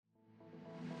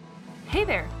Hey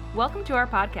there! Welcome to our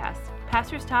podcast.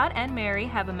 Pastors Todd and Mary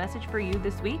have a message for you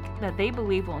this week that they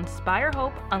believe will inspire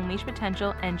hope, unleash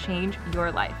potential, and change your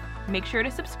life. Make sure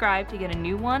to subscribe to get a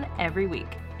new one every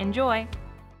week. Enjoy!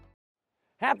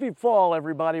 Happy fall,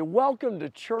 everybody. Welcome to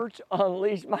Church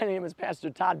Unleashed. My name is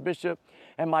Pastor Todd Bishop,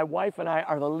 and my wife and I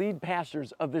are the lead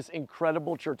pastors of this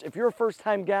incredible church. If you're a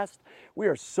first-time guest, we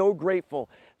are so grateful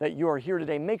that you are here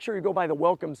today. Make sure you go by the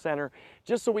Welcome Center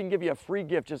just so we can give you a free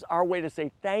gift, just our way to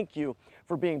say thank you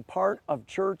for being part of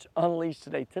Church Unleashed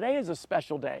today. Today is a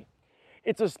special day.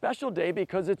 It's a special day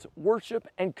because it's Worship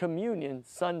and Communion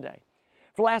Sunday.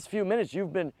 For the last few minutes,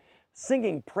 you've been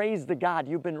singing praise to God.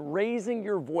 You've been raising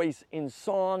your voice in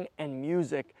song and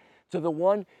music to the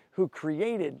one who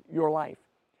created your life.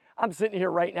 I'm sitting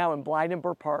here right now in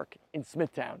Blydenburg Park in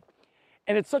Smithtown,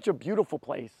 and it's such a beautiful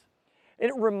place.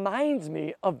 It reminds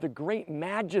me of the great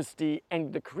majesty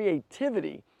and the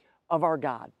creativity of our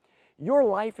God. Your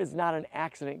life is not an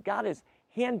accident. God is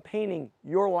hand-painting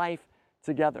your life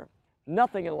together.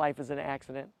 Nothing in life is an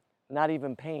accident, not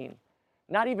even pain,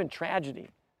 not even tragedy,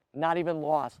 not even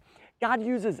loss. God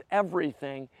uses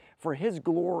everything for His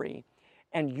glory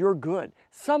and your good.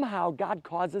 Somehow God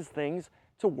causes things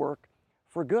to work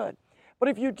for good. But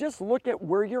if you just look at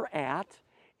where you're at,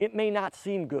 it may not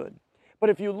seem good. But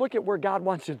if you look at where God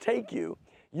wants to take you,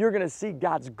 you're going to see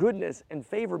God's goodness and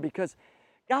favor, because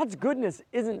God's goodness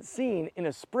isn't seen in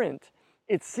a sprint,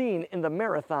 it's seen in the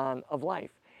marathon of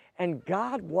life. And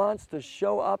God wants to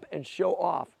show up and show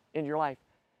off in your life.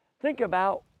 Think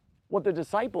about what the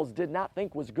disciples did not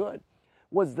think was good,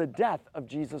 was the death of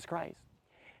Jesus Christ.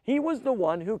 He was the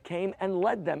one who came and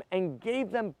led them and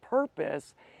gave them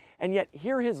purpose, and yet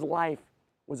here His life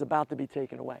was about to be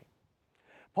taken away.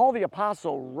 Paul the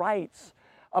Apostle writes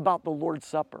about the Lord's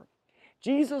Supper.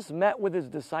 Jesus met with His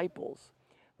disciples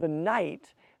the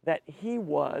night that He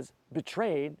was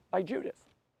betrayed by Judas.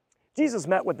 Jesus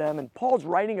met with them, and Paul's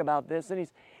writing about this, and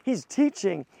he's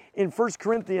teaching in 1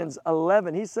 Corinthians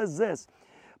 11. He says this,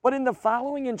 "But in the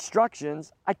following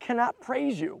instructions, I cannot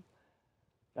praise you."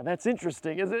 Now that's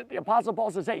interesting, isn't it? The Apostle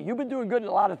Paul says, hey, you've been doing good in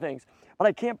a lot of things, but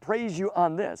I can't praise you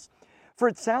on this. For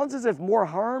it sounds as if more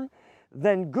harm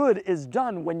than good is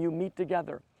done when you meet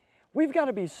together. We've got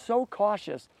to be so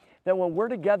cautious that when we're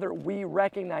together, we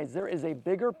recognize there is a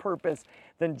bigger purpose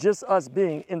than just us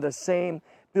being in the same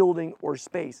building or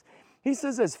space. He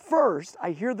says, as first,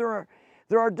 I hear there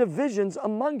are divisions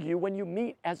among you when you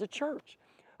meet as a church.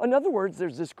 In other words,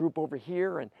 there's this group over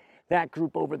here and that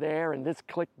group over there, and this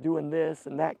clique doing this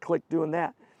and that clique doing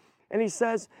that. And he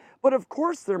says, but of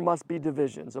course there must be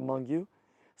divisions among you,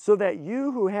 so that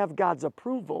you who have God's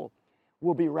approval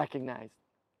will be recognized.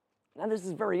 Now this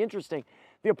is very interesting.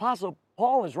 The Apostle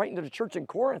Paul is writing to the church in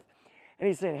Corinth, and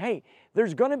he's saying, hey,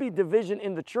 there's going to be division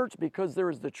in the church because there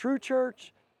is the true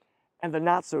church and the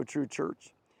not so true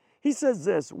church. He says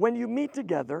this, when you meet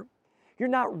together, you're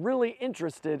not really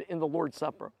interested in the Lord's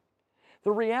Supper.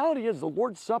 The reality is the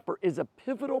Lord's Supper is a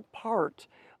pivotal part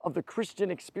of the Christian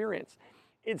experience.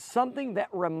 It's something that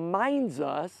reminds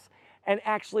us and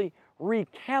actually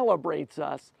recalibrates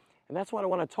us. And that's what I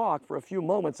want to talk for a few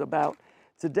moments about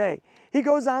today. He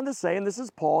goes on to say, and this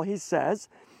is Paul, he says,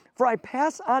 for I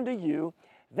pass on to you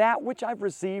that which I've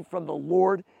received from the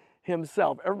Lord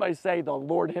Himself. Everybody say the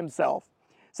Lord Himself.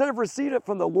 He said, I've received it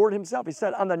from the Lord Himself. He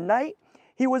said, on the night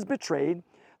He was betrayed,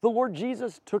 the Lord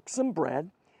Jesus took some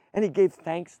bread, and He gave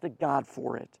thanks to God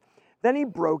for it. Then He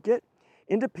broke it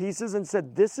into pieces and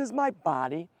said, this is my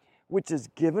body, which is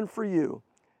given for you.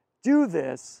 Do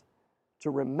this to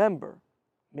remember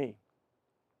me.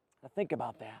 Now think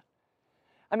about that.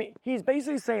 I mean, He's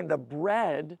basically saying the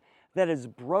bread that is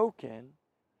broken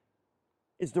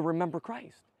is to remember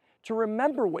Christ, to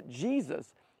remember what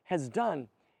Jesus has done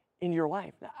in your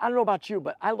life. Now, I don't know about you,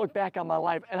 but I look back on my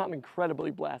life and I'm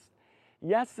incredibly blessed.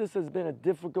 Yes, this has been a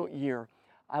difficult year.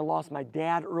 I lost my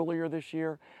dad earlier this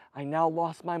year. I now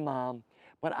lost my mom.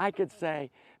 But I could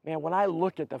say, man, when I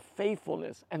look at the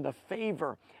faithfulness and the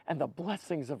favor and the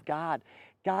blessings of God,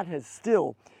 God has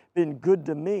still been good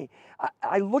to me.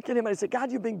 I look at Him and I say, God,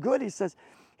 you've been good. He says,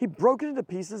 He broke it into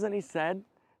pieces and He said,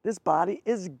 this body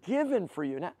is given for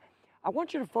you. Now, I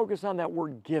want you to focus on that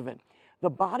word given. The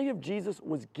body of Jesus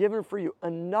was given for you.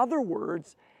 In other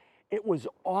words, it was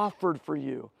offered for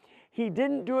you. He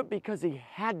didn't do it because He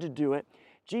had to do it.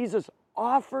 Jesus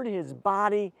offered His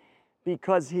body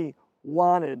because He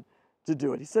wanted to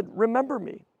do it. He said, remember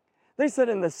me. They said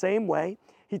in the same way,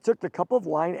 He took the cup of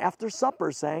wine after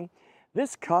supper, saying,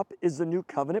 this cup is the new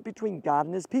covenant between God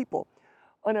and His people.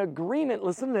 An agreement,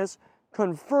 listen to this,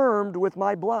 confirmed with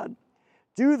my blood.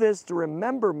 Do this to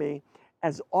remember me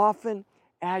as often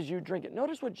as you drink it.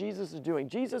 Notice what Jesus is doing.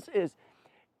 Jesus is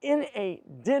in a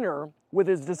dinner with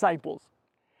his disciples.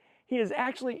 He is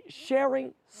actually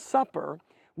sharing supper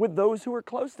with those who are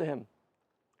close to him.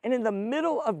 And in the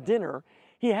middle of dinner,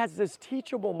 he has this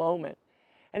teachable moment.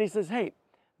 And he says, hey,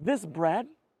 this bread,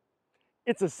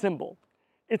 it's a symbol.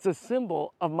 It's a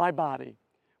symbol of my body,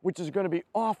 which is going to be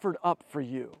offered up for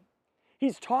you.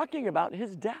 He's talking about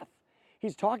his death.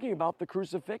 He's talking about the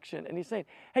crucifixion. And he's saying,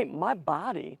 hey, my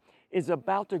body is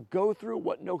about to go through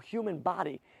what no human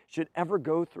body should ever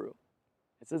go through.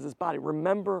 It says this body,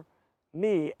 remember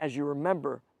me as you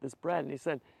remember this bread. And he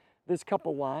said, this cup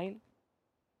of wine,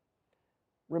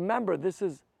 remember, this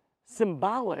is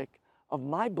symbolic of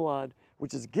my blood,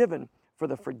 which is given for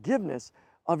the forgiveness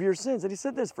of your sins. And he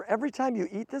said this, for every time you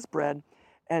eat this bread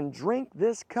and drink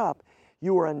this cup,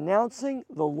 you are announcing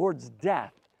the Lord's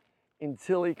death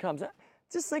until he comes.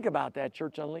 Just think about that,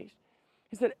 Church Unleashed.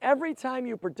 He said, every time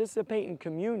you participate in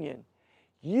communion,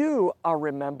 you are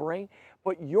remembering,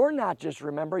 but you're not just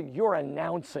remembering, you're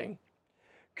announcing.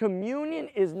 Communion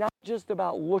is not just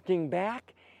about looking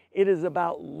back, it is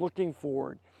about looking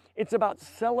forward. It's about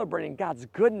celebrating God's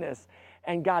goodness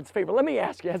and God's favor. Let me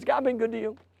ask you, has God been good to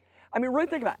you? I mean, really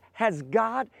think about it. Has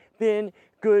God been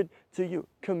good to you?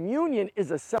 Communion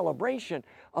is a celebration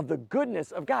of the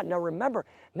goodness of God. Now remember,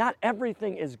 not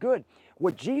everything is good.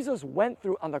 What Jesus went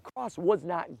through on the cross was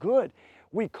not good.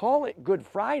 We call it Good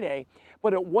Friday,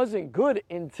 but it wasn't good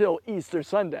until Easter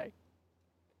Sunday.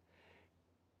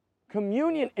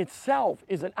 Communion itself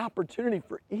is an opportunity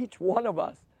for each one of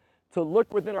us to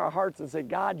look within our hearts and say,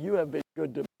 God, you have been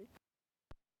good to me.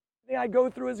 Everything I go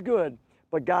through is good,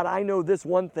 but God, I know this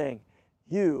one thing.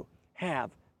 You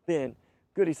have been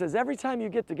good. He says, every time you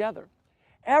get together,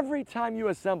 every time you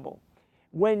assemble,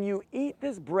 when you eat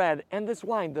this bread and this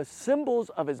wine, the symbols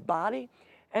of his body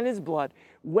and his blood,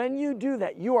 when you do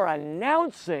that, you are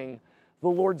announcing the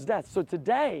Lord's death. So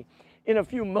today, in a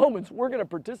few moments, we're going to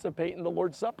participate in the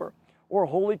Lord's Supper or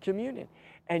Holy Communion,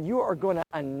 and you are going to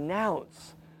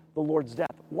announce the Lord's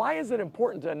death. Why is it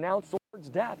important to announce the Lord's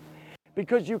death?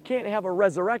 Because you can't have a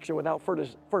resurrection without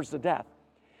first a death.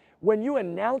 When you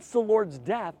announce the Lord's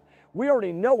death, we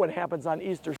already know what happens on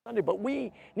Easter Sunday, but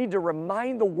we need to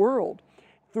remind the world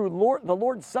through the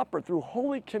Lord's Supper, through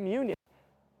Holy Communion,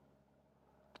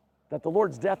 that the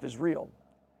Lord's death is real,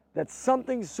 that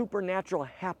something supernatural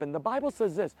happened. The Bible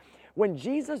says this, when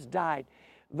Jesus died,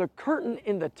 the curtain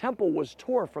in the temple was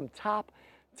torn from top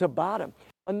to bottom.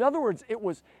 In other words, it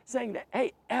was saying that,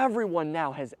 hey, everyone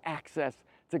now has access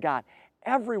to God.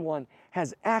 Everyone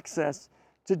has access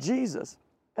to Jesus.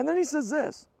 And then he says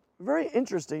this, very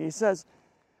interesting. He says,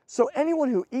 so anyone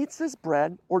who eats this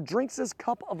bread or drinks this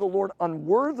cup of the Lord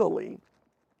unworthily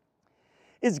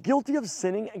is guilty of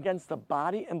sinning against the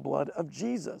body and blood of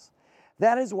Jesus.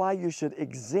 That is why you should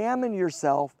examine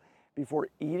yourself before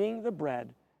eating the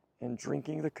bread and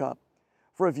drinking the cup.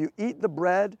 For if you eat the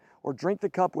bread or drink the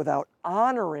cup without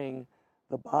honoring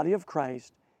the body of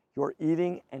Christ, you are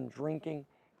eating and drinking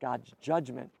God's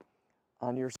judgment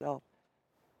on yourself.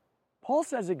 Paul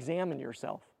says, examine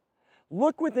yourself.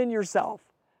 Look within yourself.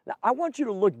 Now, I want you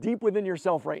to look deep within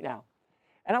yourself right now.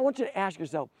 And I want you to ask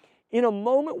yourself, in a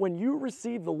moment when you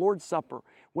receive the Lord's Supper,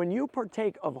 when you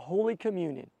partake of Holy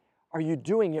Communion, are you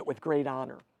doing it with great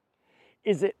honor?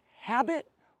 Is it habit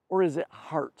or is it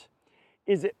heart?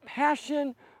 Is it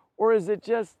passion or is it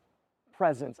just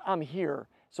presence? I'm here,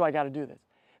 so I got to do this.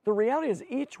 The reality is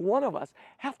each one of us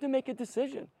have to make a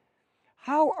decision.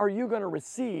 How are you going to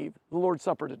receive the Lord's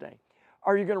Supper today?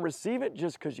 Are you going to receive it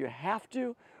just because you have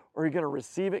to, or are you going to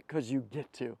receive it because you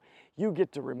get to? You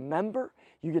get to remember,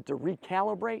 you get to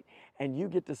recalibrate, and you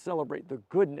get to celebrate the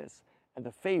goodness and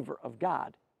the favor of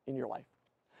God in your life.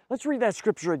 Let's read that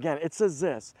scripture again. It says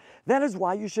this, that is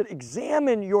why you should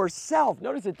examine yourself.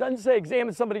 Notice it doesn't say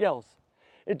examine somebody else.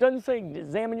 It doesn't say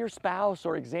examine your spouse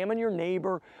or examine your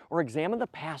neighbor or examine the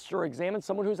pastor or examine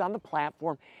someone who's on the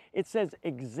platform. It says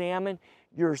examine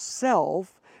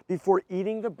yourself before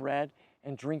eating the bread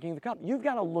and drinking the cup. You've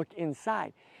got to look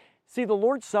inside. See, the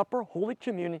Lord's Supper, Holy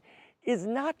Communion, is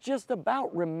not just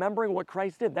about remembering what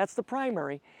Christ did. That's the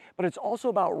primary, but it's also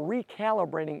about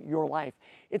recalibrating your life.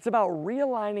 It's about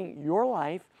realigning your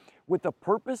life with the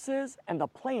purposes and the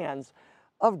plans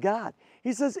of God.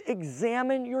 He says,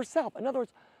 examine yourself. In other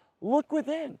words, look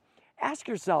within. Ask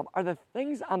yourself, are the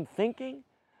things I'm thinking,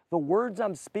 the words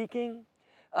I'm speaking,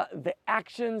 the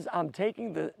actions I'm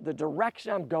taking, the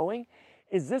direction I'm going,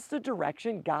 is this the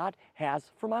direction God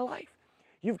has for my life?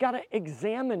 You've got to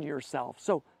examine yourself.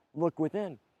 So look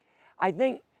within. I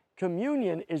think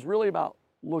communion is really about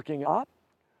looking up,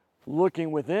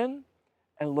 looking within,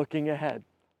 and looking ahead.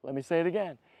 Let me say it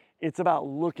again. It's about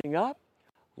looking up,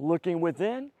 looking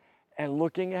within, and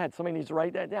looking ahead. Somebody needs to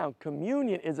write that down.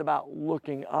 Communion is about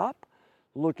looking up,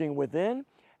 looking within,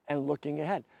 and looking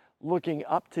ahead. Looking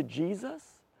up to Jesus,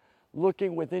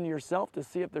 looking within yourself to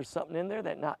see if there's something in there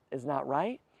that is not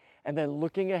right, and then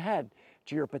looking ahead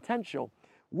to your potential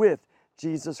with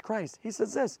Jesus Christ. He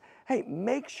says this, hey,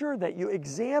 make sure that you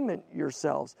examine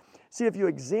yourselves. See, if you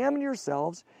examine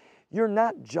yourselves, you're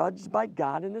not judged by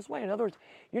God in this way. In other words,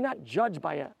 you're not judged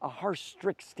by a harsh,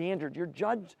 strict standard. You're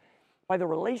judged by the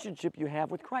relationship you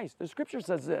have with Christ. The scripture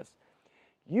says this,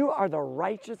 you are the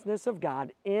righteousness of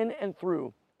God in and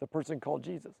through the person called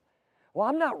Jesus. Well,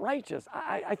 I'm not righteous.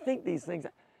 I think these things.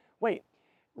 Wait,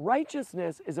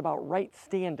 righteousness is about right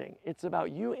standing. It's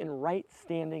about you in right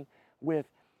standing with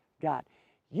God.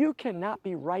 You cannot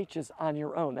be righteous on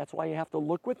your own. That's why you have to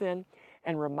look within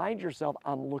and remind yourself,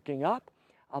 I'm looking up,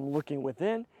 I'm looking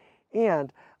within,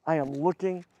 and I am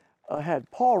looking ahead.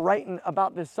 Paul, writing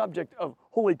about this subject of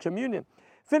Holy Communion,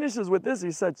 finishes with this.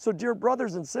 He said, so dear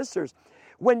brothers and sisters,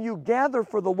 when you gather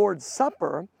for the Lord's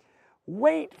Supper,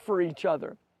 wait for each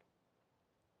other.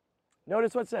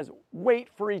 Notice what it says, wait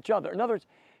for each other. In other words,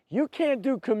 you can't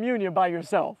do communion by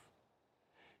yourself.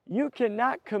 You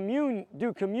cannot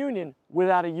do communion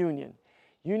without a union.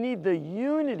 You need the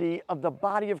unity of the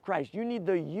body of Christ. You need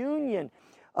the union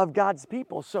of God's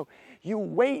people. So you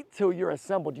wait till you're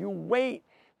assembled. You wait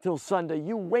till Sunday.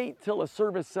 You wait till a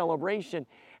service celebration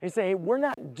and say, hey, we're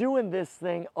not doing this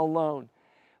thing alone.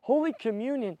 Holy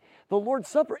Communion, the Lord's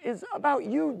Supper, is about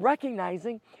you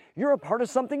recognizing you're a part of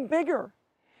something bigger.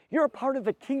 You're a part of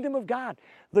the kingdom of God,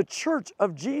 the church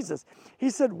of Jesus. He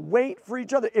said, wait for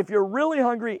each other. If you're really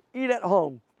hungry, eat at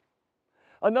home.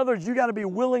 In other words, you got to be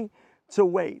willing to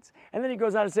wait. And then he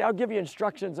goes on to say, I'll give you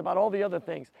instructions about all the other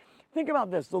things. Think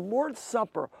about this. The Lord's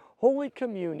Supper, Holy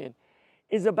Communion,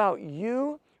 is about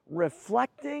you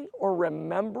reflecting or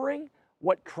remembering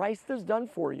what Christ has done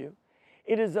for you.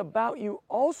 It is about you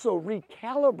also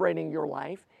recalibrating your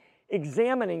life,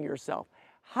 examining yourself.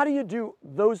 How do you do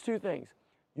those two things?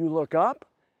 You look up,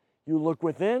 you look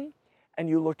within, and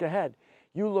you look ahead.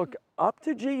 You look up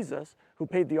to Jesus, who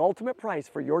paid the ultimate price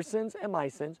for your sins and my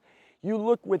sins. You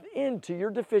look within to your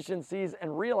deficiencies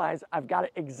and realize I've got to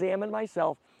examine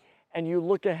myself, and you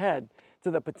look ahead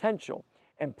to the potential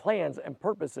and plans and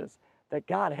purposes that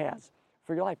God has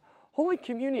for your life. Holy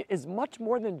Communion is much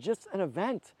more than just an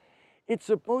event. It's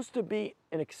supposed to be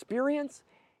an experience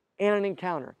and an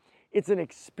encounter. It's an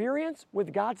experience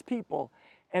with God's people,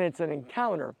 and it's an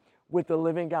encounter with the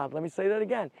living God. Let me say that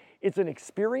again. It's an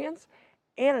experience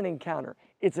and an encounter.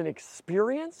 It's an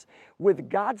experience with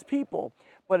God's people,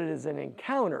 but it is an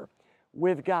encounter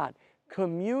with God.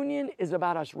 Communion is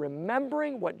about us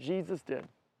remembering what Jesus did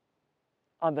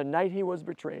on the night he was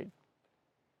betrayed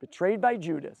by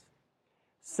Judas,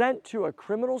 sent to a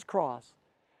criminal's cross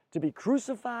to be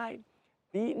crucified,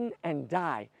 beaten, and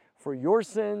die for your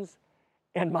sins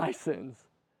and my sins.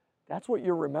 That's what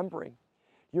you're remembering.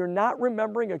 You're not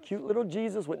remembering a cute little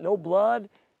Jesus with no blood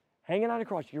hanging on a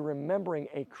cross. You're remembering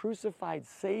a crucified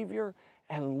Savior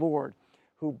and Lord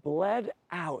who bled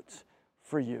out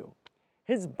for you.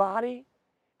 His body,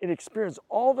 it experienced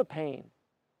all the pain,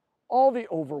 all the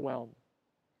overwhelm,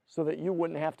 so that you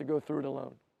wouldn't have to go through it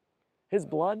alone. His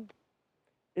blood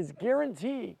is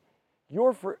guarantee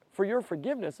for your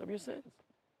forgiveness of your sins.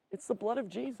 It's the blood of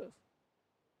Jesus.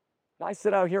 Now, I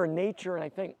sit out here in nature and I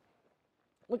think,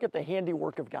 look at the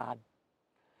handiwork of God.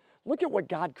 Look at what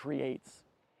God creates.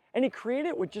 And he created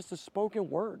it with just a spoken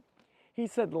word. He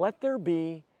said, let there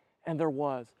be, and there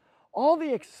was. All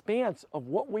the expanse of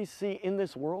what we see in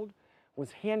this world was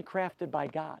handcrafted by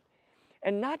God.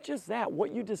 And not just that,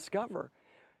 what you discover,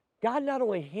 God not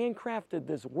only handcrafted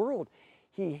this world,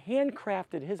 he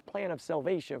handcrafted his plan of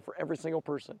salvation for every single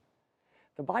person.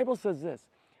 The Bible says this,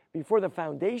 before the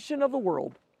foundation of the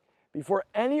world, before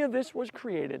any of this was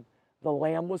created, the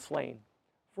Lamb was slain.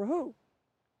 For who?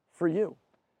 For you.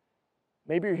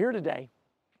 Maybe you're here today.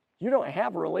 You don't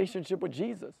have a relationship with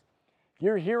Jesus.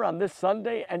 You're here on this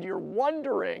Sunday and you're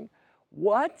wondering,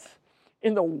 what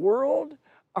in the world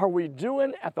are we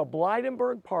doing at the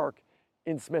Blydenburg Park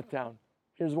in Smithtown?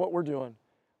 Here's what we're doing.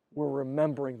 We're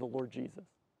remembering the Lord Jesus.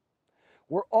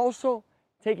 We're also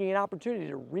taking an opportunity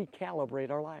to recalibrate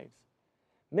our lives.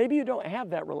 Maybe you don't have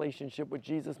that relationship with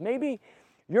Jesus. Maybe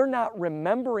you're not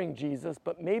remembering Jesus,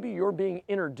 but maybe you're being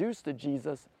introduced to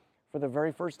Jesus for the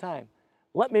very first time.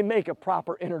 Let me make a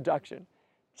proper introduction.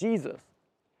 Jesus,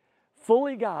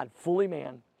 fully God, fully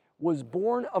man, was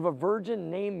born of a virgin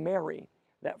named Mary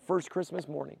that first Christmas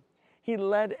morning. He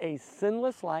led a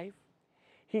sinless life.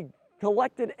 He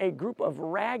collected a group of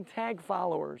ragtag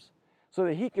followers so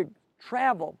that he could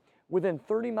travel within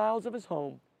 30 miles of his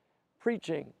home,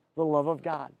 preaching the love of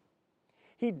God.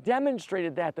 He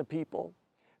demonstrated that to people.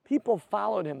 People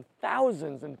followed him.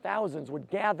 Thousands and thousands would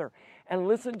gather and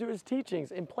listen to his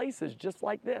teachings in places just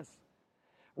like this.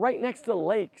 Right next to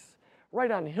lakes, right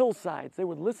on hillsides, they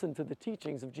would listen to the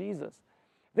teachings of Jesus.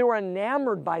 They were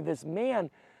enamored by this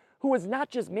man who was not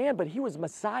just man, but he was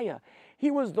Messiah. He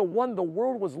was the one the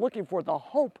world was looking for, the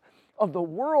hope of the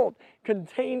world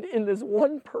contained in this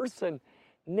one person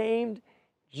named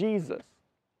Jesus.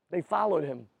 They followed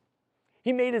him.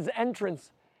 He made his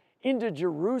entrance into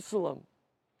Jerusalem.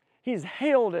 He's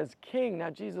hailed as king.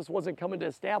 Now, Jesus wasn't coming to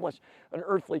establish an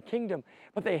earthly kingdom,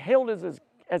 but they hailed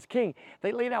as king.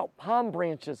 They laid out palm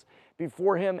branches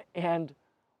before him, and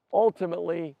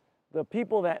ultimately, the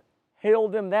people that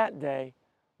hailed him that day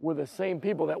were the same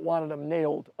people that wanted him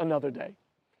nailed another day.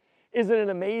 Isn't it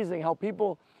amazing how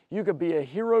people you could be a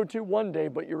hero to one day,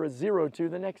 but you're a zero to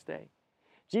the next day?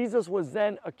 Jesus was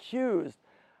then accused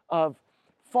of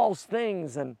false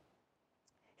things, and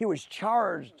he was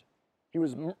charged. He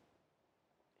was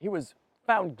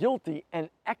found guilty and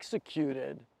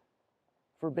executed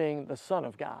for being the Son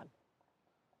of God.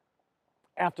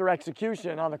 After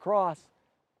execution on the cross,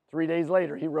 3 days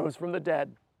later, he rose from the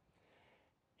dead.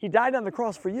 He died on the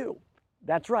cross for you.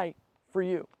 That's right, for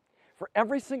you. For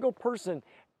every single person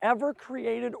ever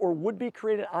created or would be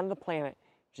created on the planet,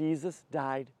 Jesus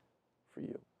died for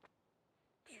you.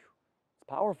 It's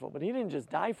powerful, but he didn't just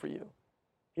die for you.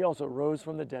 He also rose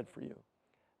from the dead for you.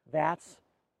 That's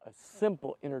a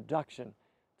simple introduction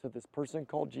to this person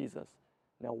called Jesus.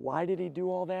 Now, why did he do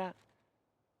all that?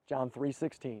 John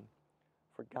 3:16.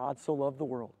 For God so loved the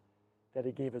world that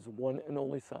he gave his one and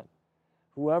only Son.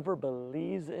 Whoever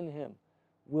believes in him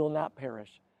will not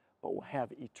perish, but will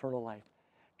have eternal life.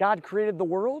 God created the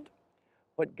world,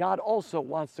 but God also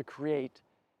wants to create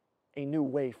a new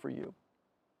way for you.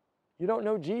 You don't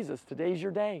know Jesus, today's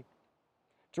your day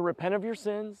to repent of your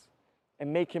sins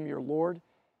and make him your Lord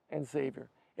and Savior.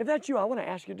 If that's you, I want to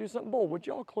ask you to do something bold. Would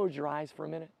you all close your eyes for a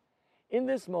minute? In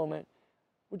this moment,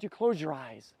 would you close your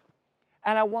eyes?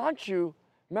 And I want you,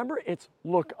 remember, it's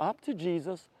look up to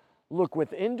Jesus, look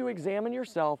within to examine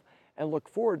yourself, and look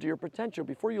forward to your potential.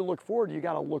 Before you look forward, you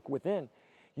got to look within.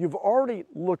 You've already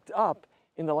looked up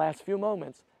in the last few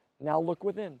moments. Now look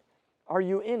within. Are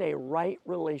you in a right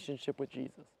relationship with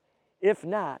Jesus? If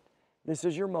not, this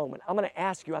is your moment. I'm going to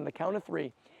ask you on the count of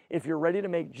 3, if you're ready to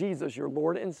make Jesus your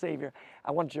Lord and Savior,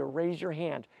 I want you to raise your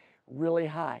hand really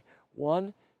high.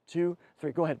 1, 2,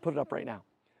 3. Go ahead, put it up right now.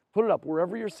 Put it up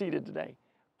wherever you're seated today.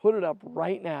 Put it up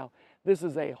right now. This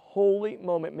is a holy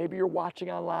moment. Maybe you're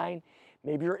watching online.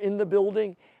 Maybe you're in the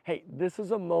building. Hey, this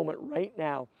is a moment right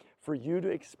now for you to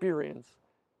experience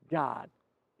God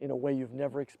in a way you've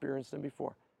never experienced him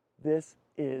before. This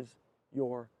is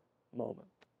your moment.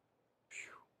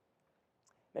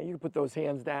 Now you can put those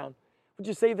hands down. Would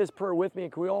you say this prayer with me?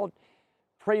 And can we all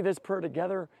pray this prayer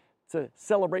together to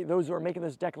celebrate those who are making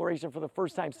this declaration for the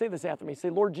first time? Say this after me. Say,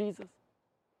 Lord Jesus,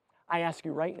 I ask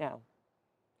you right now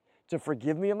to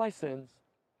forgive me of my sins,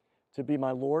 to be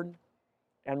my Lord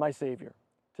and my Savior.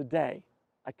 Today,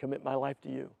 I commit my life to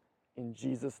you. In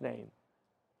Jesus' name,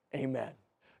 amen.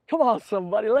 Come on,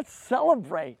 somebody, let's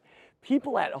celebrate.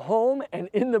 People at home and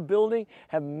in the building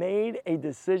have made a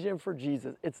decision for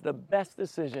Jesus. It's the best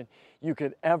decision you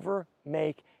could ever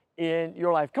make in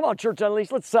your life. Come on, Church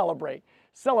Unleashed, let's celebrate.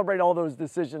 Celebrate all those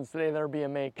decisions today that are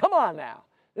being made. Come on now.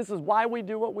 This is why we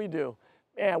do what we do.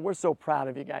 Man, we're so proud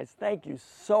of you guys. Thank you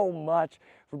so much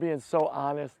for being so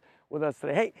honest with us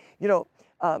today. Hey, you know,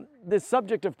 this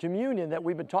subject of communion that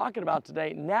we've been talking about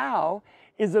today now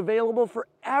is available for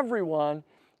everyone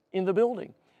in the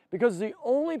building, because the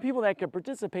only people that can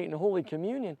participate in Holy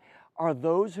Communion are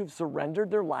those who've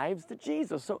surrendered their lives to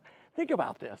Jesus. So think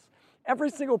about this. Every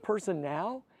single person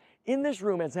now in this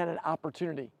room has had an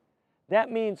opportunity. That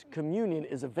means communion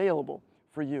is available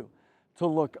for you to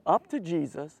look up to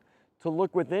Jesus, to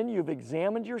look within. You've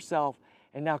examined yourself,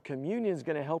 and now communion is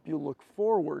going to help you look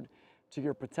forward to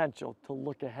your potential, to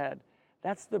look ahead.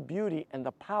 That's the beauty and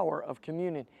the power of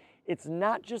communion. It's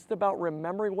not just about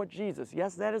remembering what Jesus,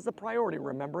 yes, that is the priority,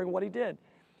 remembering what he did,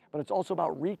 but it's also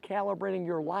about recalibrating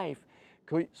your life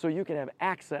so you can have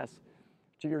access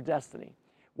to your destiny.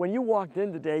 When you walked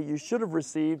in today, you should have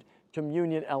received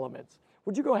communion elements.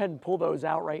 Would you go ahead and pull those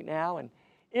out right now? And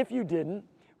if you didn't,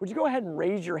 would you go ahead and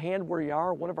raise your hand where you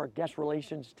are? One of our guest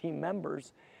relations team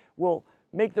members will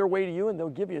make their way to you and they'll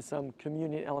give you some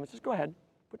communion elements. Just go ahead,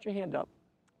 put your hand up.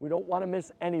 We don't want to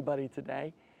miss anybody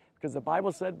today, because the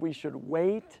Bible said we should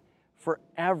wait for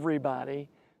everybody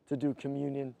to do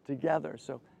communion together.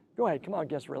 So go ahead, come on,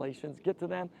 guest relations, get to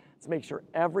them. Let's make sure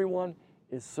everyone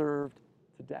is served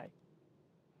today.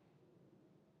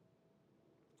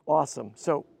 Awesome.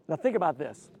 So now think about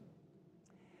this.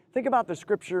 Think about the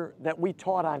scripture that we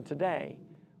taught on today.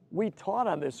 We taught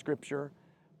on this scripture,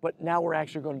 but now we're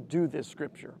actually going to do this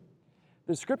scripture.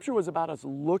 The scripture was about us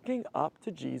looking up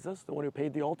to Jesus, the one who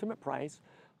paid the ultimate price,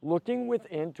 looking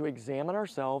within to examine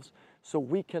ourselves so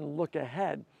we can look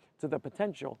ahead to the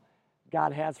potential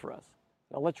God has for us.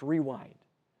 Now let's rewind.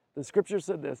 The scripture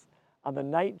said this: on the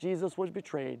night Jesus was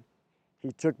betrayed,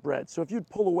 he took bread. So if you'd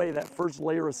pull away that first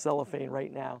layer of cellophane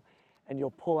right now, and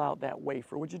you'll pull out that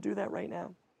wafer, would you do that right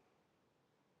now?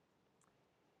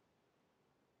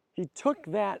 He took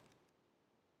that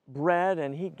bread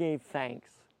and he gave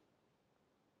thanks.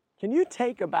 Can you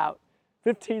take about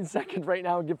 15 seconds right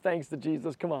now and give thanks to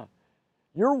Jesus? Come on.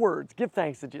 Your words, give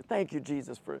thanks to Jesus. Thank you,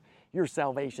 Jesus, for your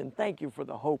salvation. Thank you for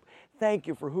the hope. Thank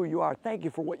you for who you are. Thank you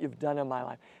for what you've done in my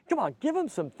life. Come on, give him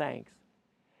some thanks.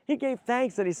 He gave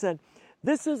thanks and he said,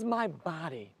 this is my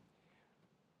body,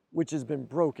 which has been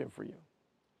broken for you.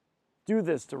 Do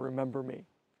this to remember me.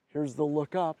 Here's the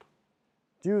look up.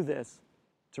 Do this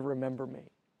to remember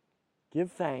me.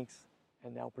 Give thanks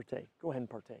and now partake. Go ahead and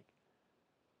partake.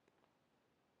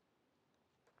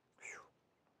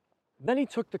 Then he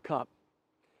took the cup.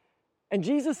 And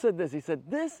Jesus said this. He said,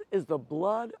 this is the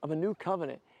blood of a new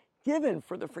covenant given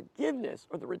for the forgiveness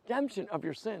or the redemption of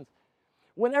your sins.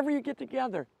 Whenever you get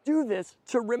together, do this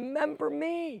to remember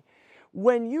me.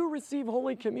 When you receive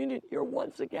Holy Communion, you're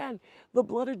once again, the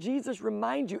blood of Jesus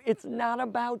reminds you it's not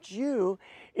about you,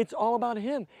 it's all about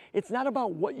him. It's not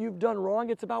about what you've done wrong,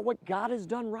 it's about what God has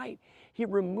done right. He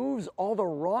removes all the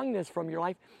wrongness from your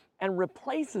life and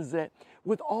replaces it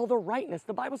with all the rightness.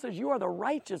 The Bible says you are the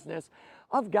righteousness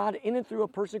of God in and through a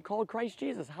person called Christ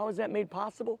Jesus. How is that made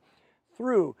possible?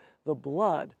 Through the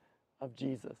blood of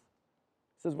Jesus.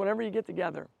 It says, whenever you get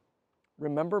together,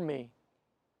 remember me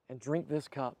and drink this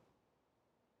cup.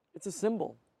 It's a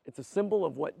symbol. It's a symbol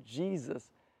of what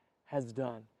Jesus has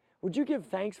done. Would you give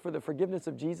thanks for the forgiveness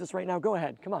of Jesus right now? Go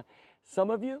ahead. Come on. Some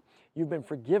of you, you've been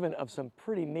forgiven of some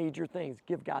pretty major things.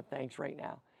 Give God thanks right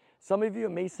now. Some of you,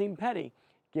 it may seem petty.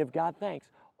 Give God thanks.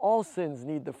 All sins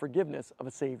need the forgiveness of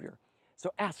a Savior.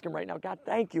 So ask him right now, God,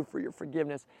 thank you for your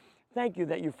forgiveness. Thank you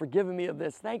that you've forgiven me of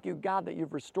this. Thank you, God, that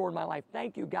you've restored my life.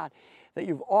 Thank you, God, that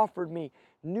you've offered me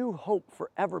new hope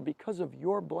forever because of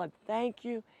your blood. Thank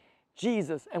you,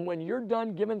 Jesus. And when you're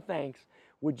done giving thanks,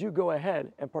 would you go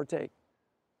ahead and partake?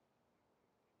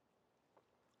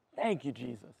 Thank you,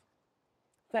 Jesus.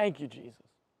 Thank you, Jesus.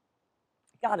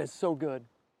 God is so good.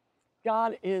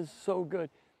 God is so good.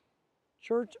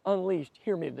 Church Unleashed,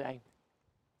 hear me today.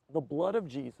 The blood of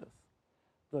Jesus,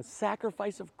 the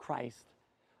sacrifice of Christ,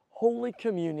 Holy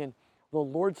Communion, the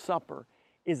Lord's Supper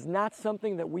is not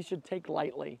something that we should take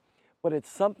lightly, but it's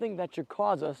something that should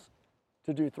cause us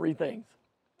to do three things.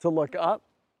 To look up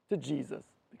to Jesus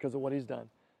because of what he's done,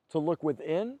 to look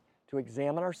within, to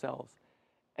examine ourselves,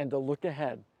 and to look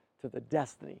ahead to the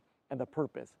destiny and the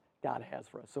purpose God has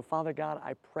for us. So Father God,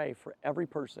 I pray for every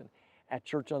person at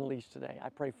Church Unleashed today. I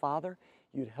pray, Father,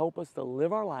 you'd help us to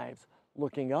live our lives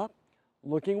looking up,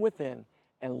 looking within,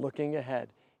 and looking ahead.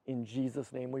 In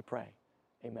Jesus' name we pray.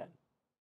 Amen.